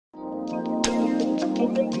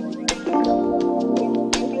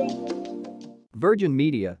Virgin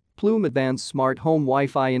Media, Plume advanced smart home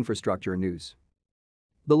Wi-Fi infrastructure news.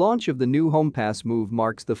 The launch of the new HomePass move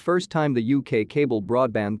marks the first time the UK cable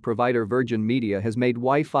broadband provider Virgin Media has made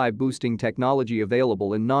Wi-Fi boosting technology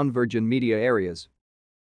available in non-Virgin Media areas.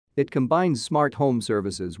 It combines smart home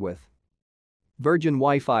services with Virgin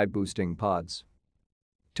Wi-Fi boosting pods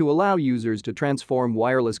to allow users to transform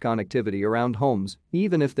wireless connectivity around homes,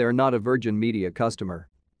 even if they're not a Virgin Media customer.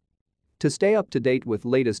 To stay up to date with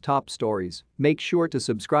latest top stories, make sure to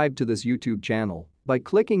subscribe to this YouTube channel by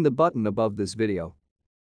clicking the button above this video.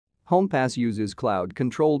 HomePass uses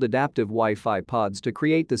cloud-controlled adaptive Wi-Fi pods to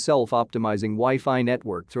create the self-optimizing Wi-Fi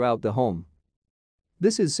network throughout the home.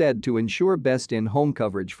 This is said to ensure best in-home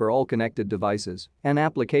coverage for all connected devices and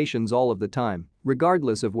applications all of the time,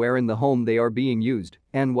 regardless of where in the home they are being used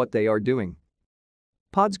and what they are doing.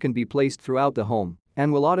 Pods can be placed throughout the home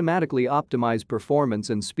and will automatically optimize performance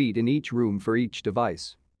and speed in each room for each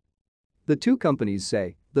device. The two companies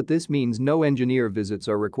say that this means no engineer visits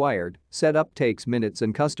are required, setup takes minutes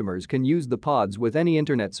and customers can use the pods with any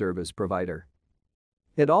internet service provider.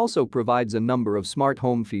 It also provides a number of smart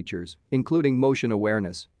home features, including motion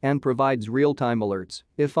awareness, and provides real-time alerts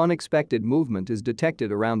if unexpected movement is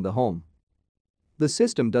detected around the home. The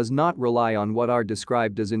system does not rely on what are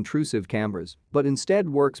described as intrusive cameras, but instead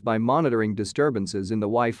works by monitoring disturbances in the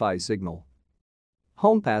Wi-Fi signal.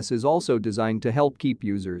 HomePass is also designed to help keep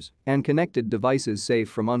users and connected devices safe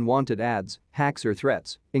from unwanted ads, hacks or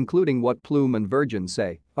threats, including what Plume and Virgin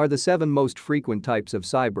say are the 7 most frequent types of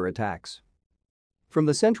cyber attacks. From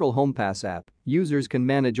the central HomePass app, users can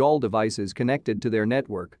manage all devices connected to their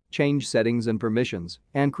network, change settings and permissions,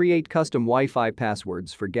 and create custom Wi-Fi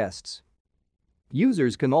passwords for guests.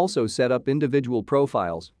 Users can also set up individual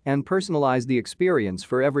profiles and personalize the experience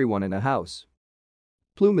for everyone in a house.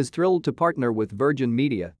 Plume is thrilled to partner with Virgin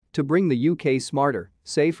Media to bring the UK smarter,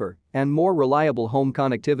 safer, and more reliable home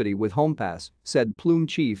connectivity with HomePass, said Plume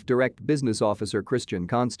Chief Direct Business Officer Christian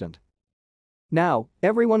Constant. Now,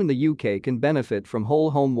 everyone in the UK can benefit from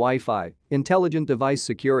whole home Wi-Fi, intelligent device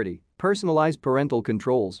security, personalized parental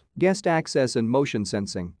controls, guest access and motion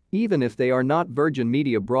sensing, even if they are not Virgin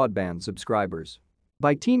Media broadband subscribers.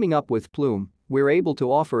 By teaming up with Plume, we're able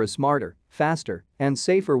to offer a smarter, faster, and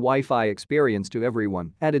safer Wi-Fi experience to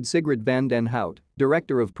everyone, added Sigrid van den Hout,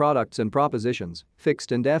 Director of Products and Propositions,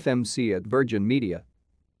 Fixed and FMC at Virgin Media.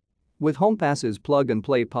 With HomePass's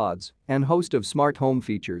plug-and-play pods and host of smart home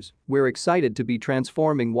features, we're excited to be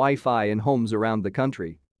transforming Wi-Fi in homes around the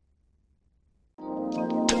country.